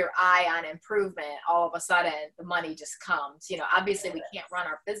keep your eye on improvement, all of a sudden the money just comes. Obviously we can't run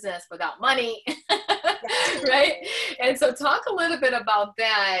our business without money. Right? And so talk a little bit about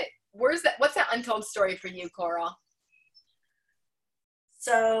that. What's that untold story for you, Coral?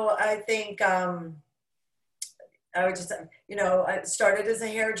 So I think I would just, I started as a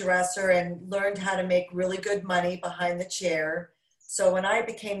hairdresser and learned how to make really good money behind the chair. So when I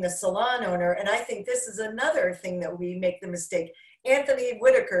became the salon owner, and I think this is another thing that we make the mistake. Anthony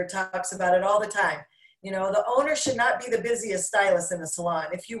Whitaker talks about it all the time. The owner should not be the busiest stylist in the salon.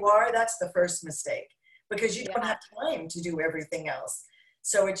 If you are, that's the first mistake, because you don't have time to do everything else.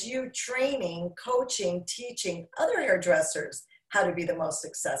 So it's you training, coaching, teaching other hairdressers how to be the most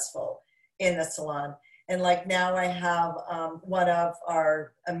successful in the salon. And like now I have one of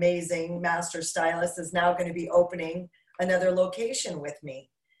our amazing master stylists is now going to be opening another location with me.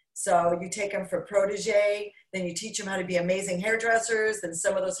 So you take them for protege, then you teach them how to be amazing hairdressers, then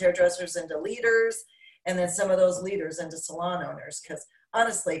some of those hairdressers into leaders, and then some of those leaders into salon owners. Because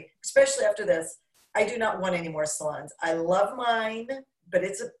honestly, especially after this, I do not want any more salons. I love mine, but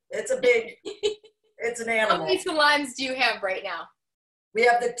it's a big, it's an animal. How many salons do you have right now? We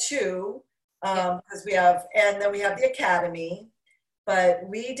have the 2, because we have, and then we have the academy, but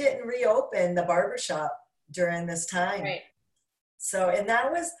we didn't reopen the barbershop during this time. Right. So, and that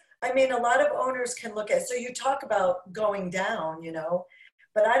was, a lot of owners can look at, so you talk about going down,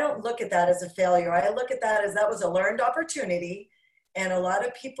 but I don't look at that as a failure. I look at that as that was a learned opportunity, and a lot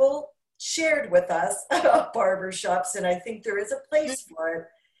of people shared with us about barbershops, and I think there is a place for it,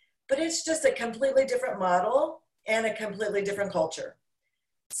 but it's just a completely different model and a completely different culture.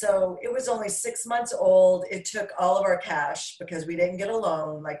 So it was only 6 months old. It took all of our cash because we didn't get a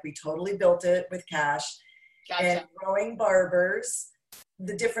loan. Like, we totally built it with cash. Gotcha. And growing barbers,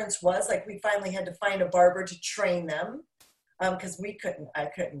 the difference was, like, we finally had to find a barber to train them, because I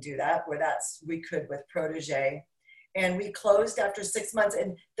couldn't do that. We could with protege. And we closed after 6 months,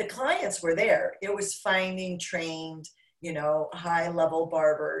 and the clients were there. It was finding trained, high level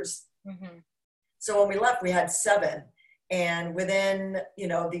barbers. Mm-hmm. So when we left, we had 7. And within,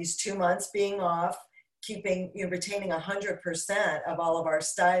 these 2 months being off, retaining 100% of all of our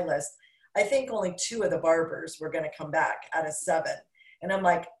stylists, I think only 2 of the barbers were going to come back out of 7. And I'm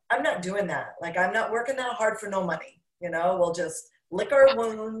like, I'm not doing that. Like, I'm not working that hard for no money. We'll just lick our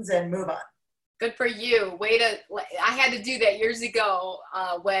wounds and move on. Good for you. I had to do that years ago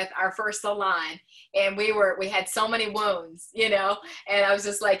with our first salon, and we had so many wounds, and I was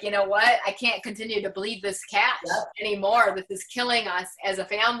just like, you know what? I can't continue to bleed this cash anymore. This is killing us as a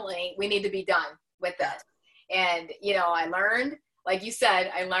family. We need to be done with it. And, I learned, like you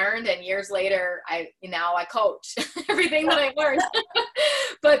said, and years later, I coach everything that I learned.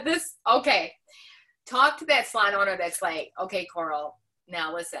 But talk to that salon owner that's like, okay, Coral,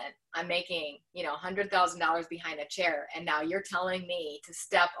 now listen, I'm making, $100,000 behind a chair, and now you're telling me to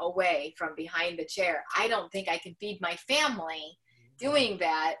step away from behind the chair. I don't think I can feed my family doing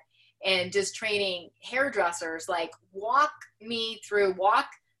that, and just training hairdressers. Like, walk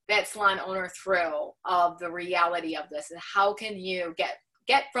that salon owner through of the reality of this, and how can you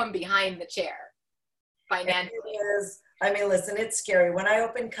get from behind the chair financially? Listen, it's scary. When I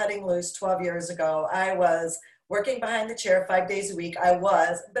opened Cutting Loose 12 years ago, I was working behind the chair 5 days a week. I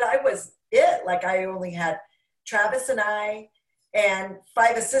was it. Like, I only had Travis and I and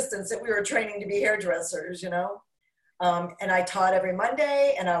 5 assistants that we were training to be hairdressers, and I taught every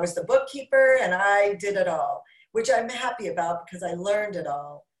Monday, and I was the bookkeeper, and I did it all, which I'm happy about because I learned it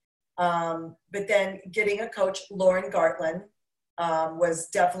all. But then getting a coach, Lauren Gartland, was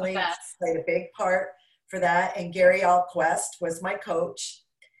definitely played a big part for that. And Gary Alquist was my coach.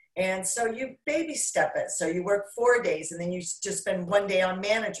 And so you baby step it. So you work 4 days, and then you just spend 1 day on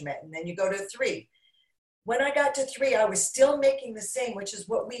management, and then you go to 3. when I got to 3, I was still making the same, which is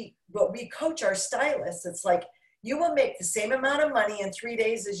what we coach our stylists. It's like, you will make the same amount of money in 3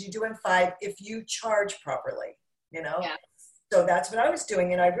 days as you do in 5 if you charge properly, you know? Yeah. So that's what I was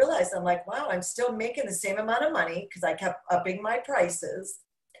doing. And I realized, I'm like, wow, I'm still making the same amount of money because I kept upping my prices.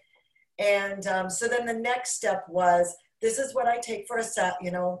 And so then the next step was, this is what I take for a set,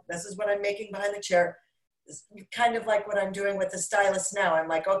 you know, this is what I'm making behind the chair. It's kind of like what I'm doing with the stylist now. I'm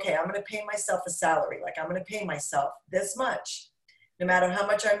like, okay, I'm going to pay myself a salary. Like, I'm going to pay myself this much, no matter how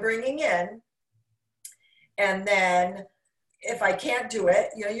much I'm bringing in. And then if I can't do it,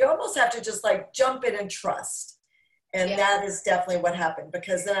 you know, you almost have to just like jump in and trust. And that is definitely what happened,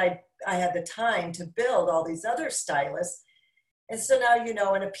 because then I had the time to build all these other stylists. And so now, you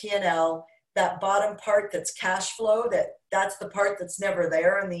know, in a P&L, that bottom part that's cash flow, that's the part that's never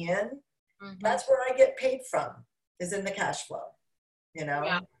there in the end. Mm-hmm. That's where I get paid from, is in the cash flow, you know.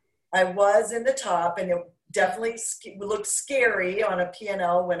 Yeah. I was in the top, and it definitely looked scary on a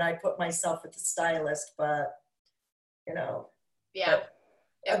P&L when I put myself at the stylist, but, you know. Yeah.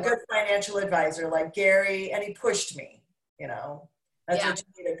 A good financial advisor like Gary, and he pushed me, you know. That's what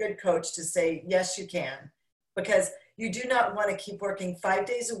you need, a good coach to say, yes, you can. Because you do not want to keep working 5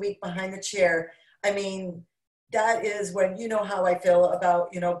 days a week behind the chair. I mean, that is when, you know how I feel about,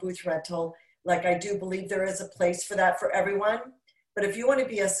 you know, booth rental. Like, I do believe there is a place for that for everyone. But if you want to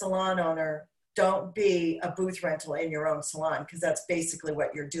be a salon owner, don't be a booth rental in your own salon, because that's basically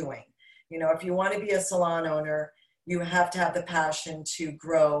what you're doing. You know, if you want to be a salon owner, you have to have the passion to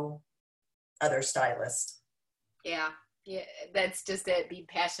grow other stylists. Yeah. Yeah, that's just it. Be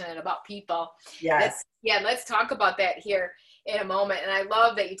passionate about people. Yes. Let's talk about that here in a moment. And I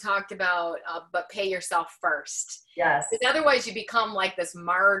love that you talked about, but pay yourself first. Yes. Because otherwise you become like this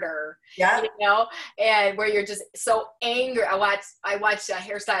martyr, yeah. You know, and where you're just so angry. I watch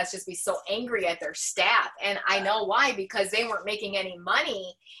hairstylists just be so angry at their staff. And I know why, because they weren't making any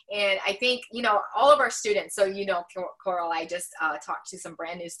money. And I think, you know, all of our students, so, you know, Coral, I just talked to some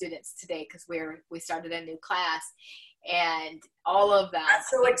brand new students today because we started a new class. And all of them. That's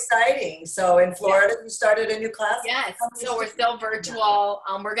so exciting. So in Florida, you started a new class? Yes. So we're still virtual.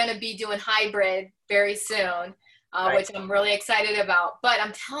 We're going to be doing hybrid very soon, which I'm really excited about. But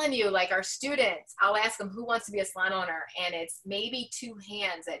I'm telling you, like, our students, I'll ask them who wants to be a salon owner, and it's maybe 2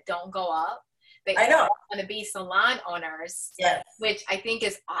 hands that don't go up. They all want to be salon owners, which I think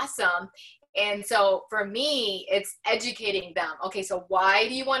is awesome. And so for me, it's educating them. Okay, so why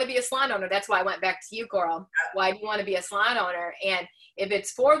do you want to be a salon owner? That's why I went back to you, Coral. Why do you want to be a salon owner? And if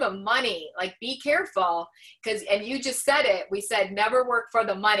it's for the money, like, be careful, and you just said it. We said never work for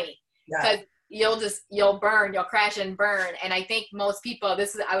the money, because you'll burn, you'll crash and burn. And I think most people,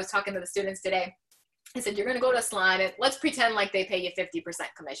 I was talking to the students today. I said, you're going to go to a salon, and let's pretend like they pay you 50%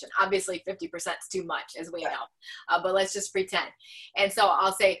 commission. Obviously 50% is too much, as we know, but let's just pretend. And so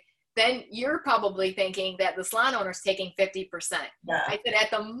I'll say, then you're probably thinking that the salon owner's taking 50%. Yeah. I said,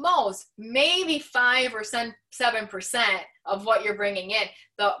 at the most, maybe 5 or 7% of what you're bringing in.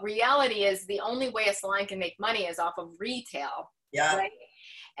 The reality is, the only way a salon can make money is off of retail. Yeah. Right?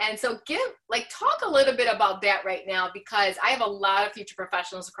 And so talk a little bit about that right now, because I have a lot of future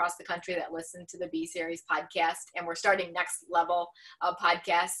professionals across the country that listen to the B Series podcast, and we're starting next level of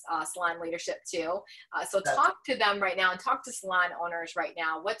podcasts, salon leadership too. So talk to them right now, and talk to salon owners right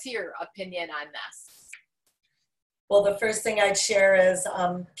now. What's your opinion on this? Well, the first thing I'd share is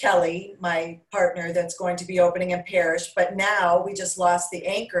Kelly, my partner, that's going to be opening in Parrish, but now we just lost the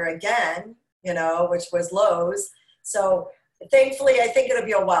anchor again, you know, which was Lowe's. So thankfully, I think it'll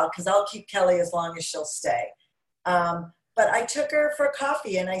be a while, because I'll keep Kelly as long as she'll stay. But I took her for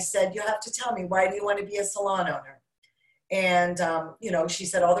coffee, and I said, you have to tell me, why do you want to be a salon owner? And, you know, she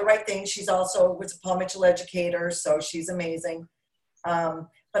said all the right things. She's also was a Paul Mitchell educator, so she's amazing. But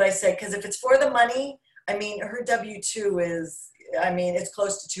I said, because if it's for the money, I mean, her W-2 is, I mean, it's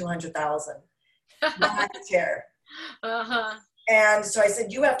close to $200,000 behind the chair. Uh-huh. And so I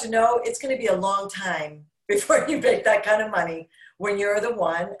said, you have to know it's going to be a long time before you make that kind of money, when you're the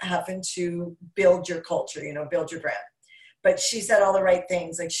one having to build your culture, you know, build your brand. But she said all the right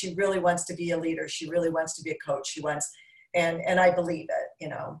things. Like, she really wants to be a leader. She really wants to be a coach. She wants, and I believe it, you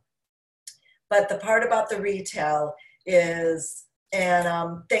know. But the part about the retail is,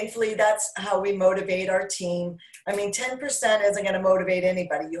 and thankfully that's how we motivate our team. I mean, 10% isn't going to motivate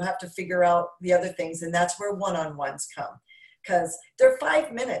anybody. You have to figure out the other things, and that's where one-on-ones come. Because they're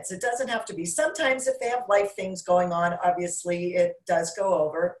 5 minutes. It doesn't have to be. Sometimes if they have life things going on, obviously it does go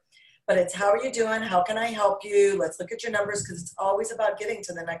over. But it's, how are you doing? How can I help you? Let's look at your numbers, because it's always about getting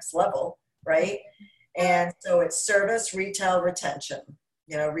to the next level, right? And so it's service, retail, retention,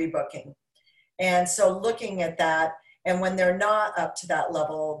 you know, rebooking. And so looking at that, and when they're not up to that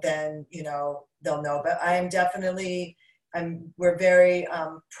level, then, you know, they'll know. But I am definitely, we're very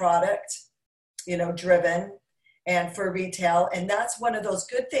product, you know, driven and for retail. And that's one of those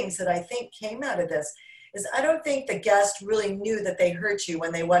good things that I think came out of this is I don't think the guest really knew that they hurt you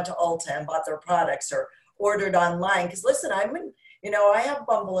when they went to Ulta and bought their products or ordered online. Because listen, you know, I have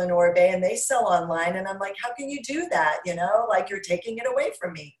Bumble and Orbe and they sell online. And I'm like, how can you do that? You know, like you're taking it away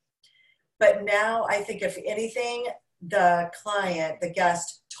from me. But now I think if anything, the client, the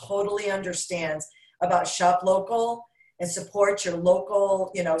guest totally understands about shop local and support your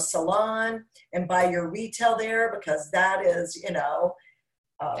local, you know, salon and buy your retail there because that is, you know,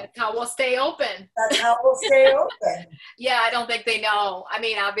 that's how we'll stay open. That's how we'll stay open. Yeah, I don't think they know. I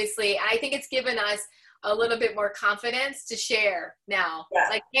mean, obviously, I think it's given us a little bit more confidence to share now. Yeah.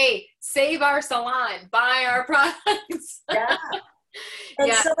 Like, hey, save our salon, buy our products. Yeah. And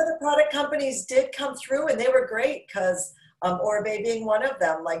yeah. some of the product companies did come through and they were great because Orbe being one of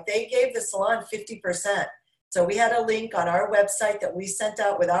them, like they gave the salon 50%. So we had a link on our website that we sent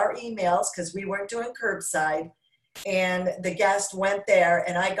out with our emails because we weren't doing curbside. And the guest went there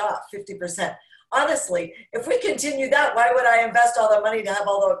and I got 50%. Honestly, if we continue that, why would I invest all the money to have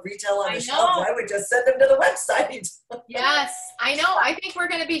all the retail on the shelves? I would just send them to the website. Yes, I know. I think we're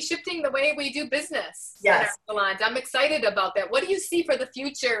going to be shifting the way we do business in our salons. I'm excited about that. What do you see for the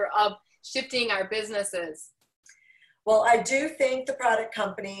future of shifting our businesses? Well, I do think the product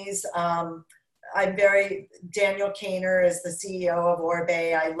companies, Daniel Kainer is the CEO of Orbe.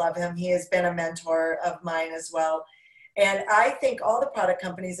 I love him. He has been a mentor of mine as well. And I think all the product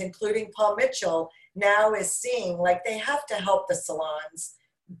companies, including Paul Mitchell, now is seeing like they have to help the salons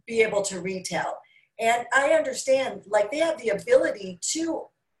be able to retail. And I understand like they have the ability to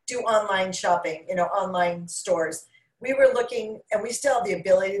do online shopping, you know, online stores. We were looking and we still have the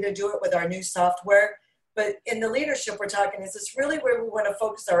ability to do it with our new software. But in the leadership we're talking, is this really where we want to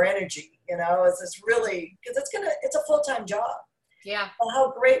focus our energy? You know, is this really, because it's a full-time job. Yeah. Well,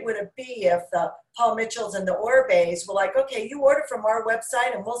 how great would it be if the Paul Mitchells and the Orbes were like, okay, you order from our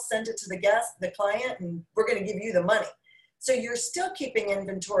website and we'll send it to the guest, the client, and we're going to give you the money. So you're still keeping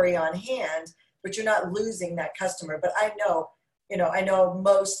inventory on hand, but you're not losing that customer. But I know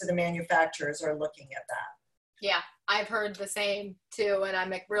most of the manufacturers are looking at that. Yeah, I've heard the same too, and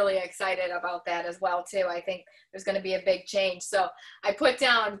I'm really excited about that as well too. I think there's going to be a big change. So I put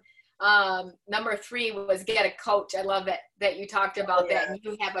down number 3 was get a coach. I love that you talked about that, and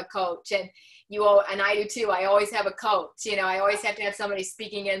you have a coach, and and I do too. I always have a coach. You know, I always have to have somebody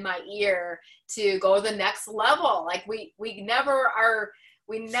speaking in my ear to go to the next level. Like we never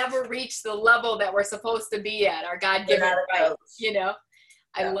reach the level that we're supposed to be at, our God-given right. You know.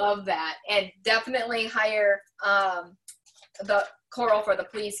 I love that. And definitely hire the Coral for the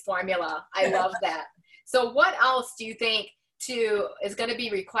Pleas formula. I love that. So what else do you think is going to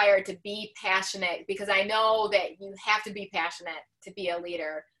be required to be passionate? Because I know that you have to be passionate to be a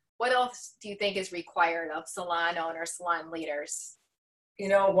leader. What else do you think is required of salon owners, salon leaders? You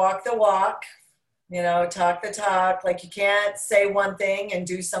know, walk the walk, you know, talk the talk. Like you can't say one thing and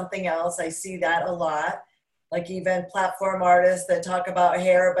do something else. I see that a lot. Like even platform artists that talk about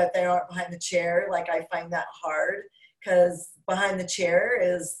hair, but they aren't behind the chair. Like I find that hard because behind the chair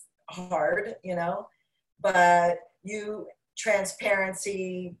is hard, you know, but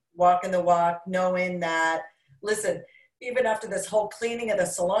transparency, walking the walk, knowing that, listen, even after this whole cleaning of the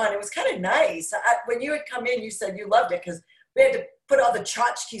salon, it was kind of nice. When you had come in, you said you loved it because we had to put all the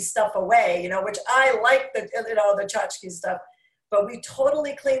tchotchke stuff away, you know, which I like the tchotchke stuff. But we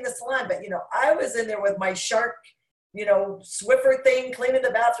totally cleaned the salon. But, you know, I was in there with my shark, you know, Swiffer thing, cleaning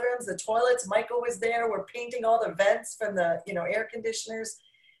the bathrooms, the toilets. Michael was there. We're painting all the vents from the, you know, air conditioners.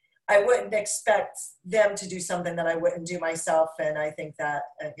 I wouldn't expect them to do something that I wouldn't do myself. And I think that,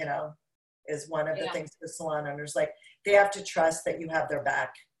 you know, is one of the things for salon owners. Like, they have to trust that you have their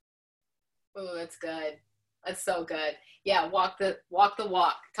back. Oh, that's good. That's so good. Yeah, walk the walk,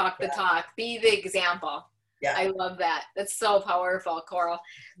 talk the talk, be the example. Yeah. I love that. That's so powerful, Coral.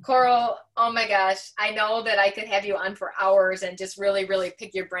 Coral, oh my gosh. I know that I could have you on for hours and just really, really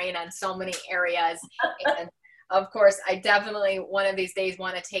pick your brain on so many areas. And of course, I definitely one of these days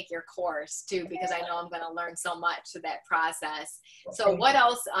want to take your course too, because I know I'm going to learn so much through that process. So what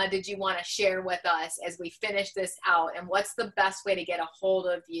else did you want to share with us as we finish this out? And what's the best way to get a hold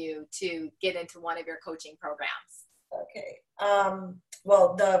of you to get into one of your coaching programs? Okay.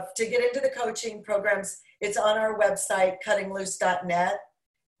 Well, to get into the coaching programs, it's on our website, cuttingloose.net,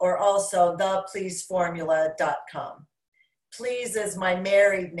 or also thepleasformula.com. Pleas is my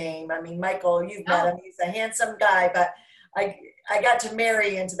married name. I mean, Michael, you've met him. He's a handsome guy, but I got to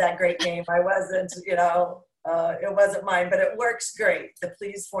marry into that great name. I wasn't, it wasn't mine, but it works great, the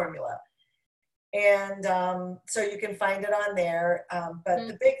Pleas formula. And so you can find it on there. But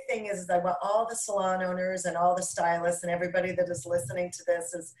the big thing is I want all the salon owners and all the stylists and everybody that is listening to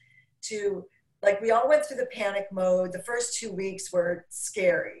this is to, like, we all went through the panic mode. The first 2 weeks were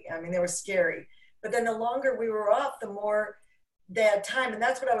scary. I mean, they were scary. But then the longer we were off, the more they had time. And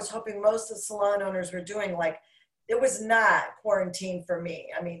that's what I was hoping most of the salon owners were doing. Like, it was not quarantine for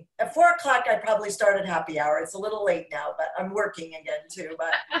me. I mean, at 4 o'clock, I probably started happy hour. It's a little late now, but I'm working again too.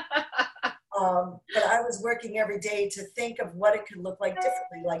 But I was working every day to think of what it could look like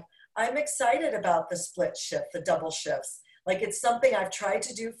differently. Like, I'm excited about the split shift, the double shifts. Like, it's something I've tried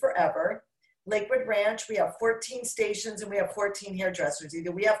to do forever. Lakewood Ranch, we have 14 stations and we have 14 hairdressers.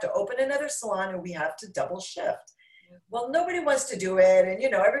 Either we have to open another salon or we have to double shift. Well, nobody wants to do it. And,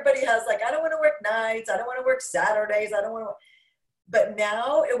 everybody has like, I don't want to work nights. I don't want to work Saturdays. I don't want to. But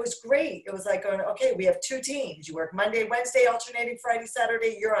now it was great. It was like, okay, we have 2 teams. You work Monday, Wednesday, alternating Friday,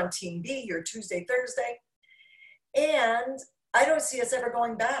 Saturday. You're on team B. You're Tuesday, Thursday. And I don't see us ever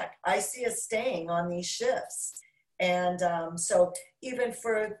going back. I see us staying on these shifts. And so even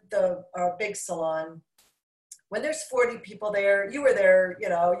for our big salon, when there's 40 people there, you were there,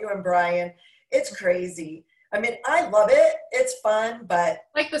 you and Brian, it's crazy. I mean, I love it. It's fun, but.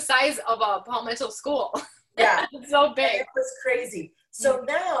 Like the size of a Palmetto school. Yeah. It's so big. It was crazy. So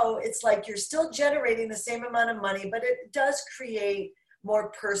now it's like you're still generating the same amount of money, but it does create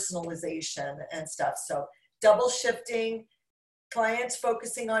more personalization and stuff. So double shifting, clients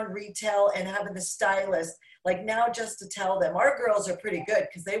focusing on retail and having the stylist, like now just to tell them, our girls are pretty good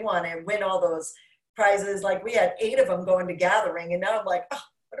because they want to win all those prizes. Like we had 8 of them going to gathering and now I'm like, oh,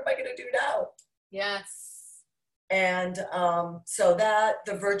 what am I going to do now? Yes. And so that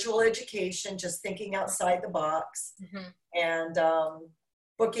the virtual education, just thinking outside the box and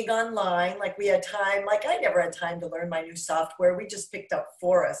booking online. Like we had time, like I never had time to learn my new software. We just picked up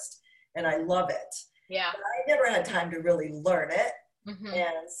Forest and I love it. Yeah. But I never had time to really learn it.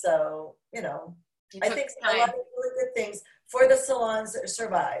 And so, I think a lot of really good things for the salons that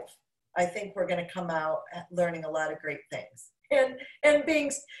survive. I think we're going to come out learning a lot of great things. And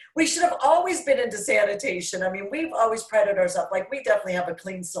we should have always been into sanitation. I mean, we've always prided ourselves, like we definitely have a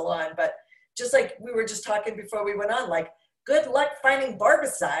clean salon, but just like we were just talking before we went on, like good luck finding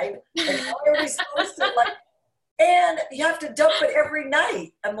barbicide. Like how are we supposed to and you have to dump it every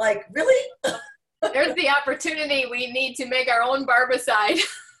night. I'm like, really? There's the opportunity. We need to make our own barbicide.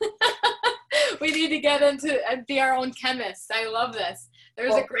 We need to get into and be our own chemists. I love this.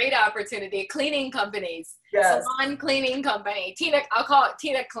 There's a great opportunity. Cleaning companies. Yes. Salon cleaning company. I'll call it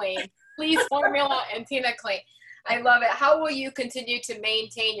Tina Clean. Please Formula and Tina Clean. I love it. How will you continue to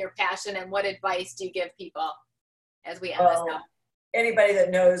maintain your passion and what advice do you give people as we end this up? Anybody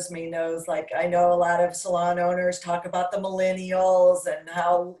that knows me knows, like, I know a lot of salon owners talk about the millennials and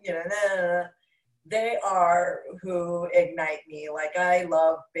how, they are who ignite me. Like, I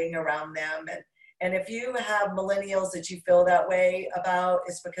love being around them. And if you have millennials that you feel that way about,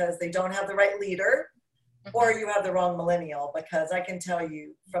 it's because they don't have the right leader or you have the wrong millennial. Because I can tell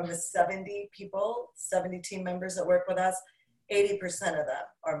you from the 70 team members that work with us, 80% of them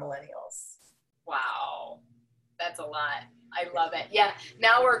are millennials. Wow. That's a lot. I love it. Yeah.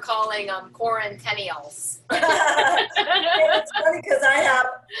 Now we're calling quarantennials. It's funny because I have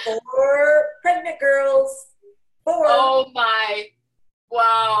 4 pregnant girls. 4. Oh my.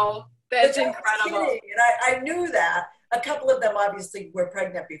 Wow. That's incredible. And I knew that. A couple of them obviously were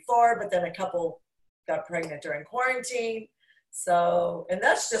pregnant before, but then a couple got pregnant during quarantine. So, and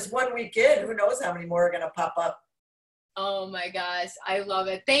that's just 1 weekend. Who knows how many more are going to pop up. Oh my gosh. I love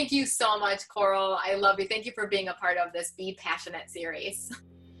it. Thank you so much, Coral. I love you. Thank you for being a part of this Be Passionate series.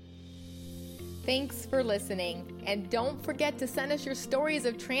 Thanks for listening. And don't forget to send us your stories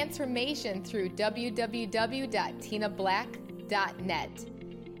of transformation through www.tinablack.net.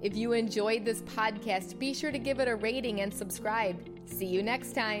 If you enjoyed this podcast, be sure to give it a rating and subscribe. See you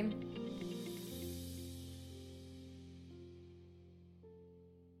next time.